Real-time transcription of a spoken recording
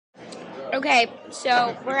Okay,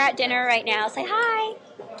 so we're at dinner right now. Say hi.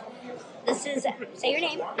 Say your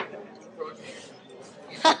name.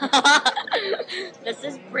 This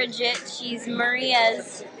is Bridget. She's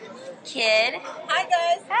Maria's kid. Hi,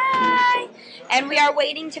 guys. Hi. And we are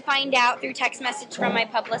waiting to find out through text message from my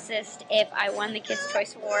publicist if I won the Kids'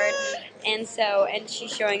 Choice Award. And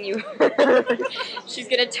she's showing you she's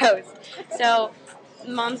going to toast. So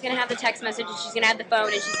Mom's going to have the text message and she's going to have the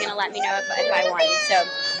phone and she's going to let me know if I won. So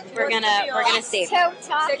we're going to see. So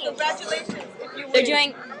congratulations.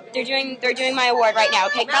 They're doing my award right now.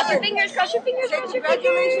 Okay, cross your fingers, cross your fingers, cross your fingers.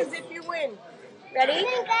 Congratulations if you win. Ready?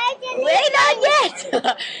 Wait, not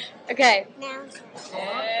yet. Okay. Congratulations.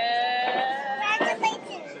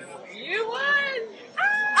 You won.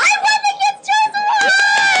 I won the Kids' Choice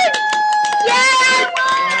Award. Yay!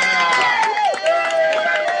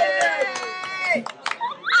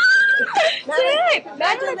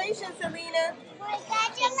 Congratulations, Selena.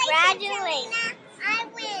 Congratulations. I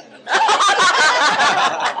win.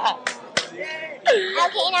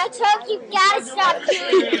 Okay, now Toke, you gotta stop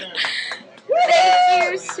doing it.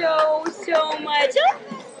 Thank you so much.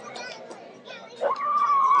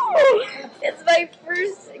 It's my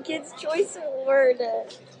first Kids' Choice Award.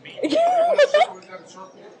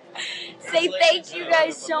 Say thank you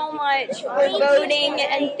guys so much for voting,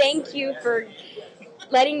 and thank you for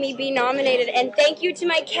letting me be nominated, and thank you to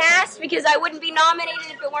my cast because I wouldn't be nominated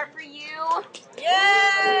if it weren't for you.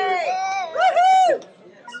 Yay! Woohoo!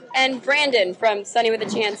 And Brandon from Sonny with a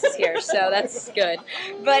Chance is here, so that's good.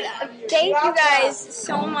 But thank you guys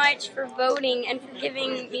so much for voting and for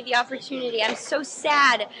giving me the opportunity. I'm so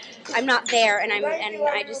sad I'm not there, and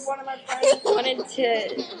I just wanted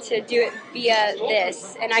to do it via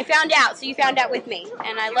this. And I found out, so you found out with me.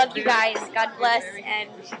 And I love you guys. God bless, and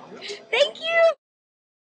thank you.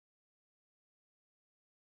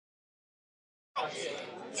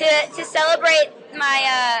 To celebrate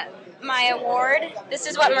my award, this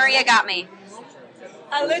is what Maria got me.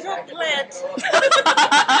 A little plant.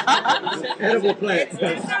 Edible plant.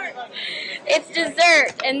 It's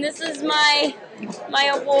dessert, and this is my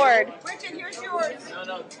award. Richard, here's yours.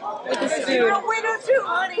 With a spoon. You're a winner too,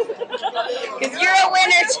 honey. Because you're a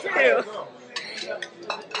winner too.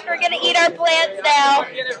 We're gonna eat our plants now.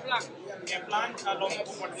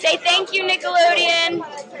 Say thank you, Nickelodeon.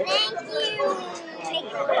 Thank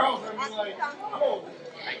you.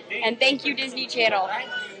 And thank you, Disney Channel.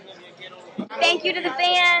 Thank you to the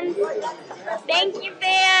fans. Thank you,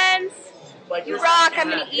 fans. You rock. I'm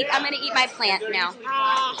gonna eat my plant now.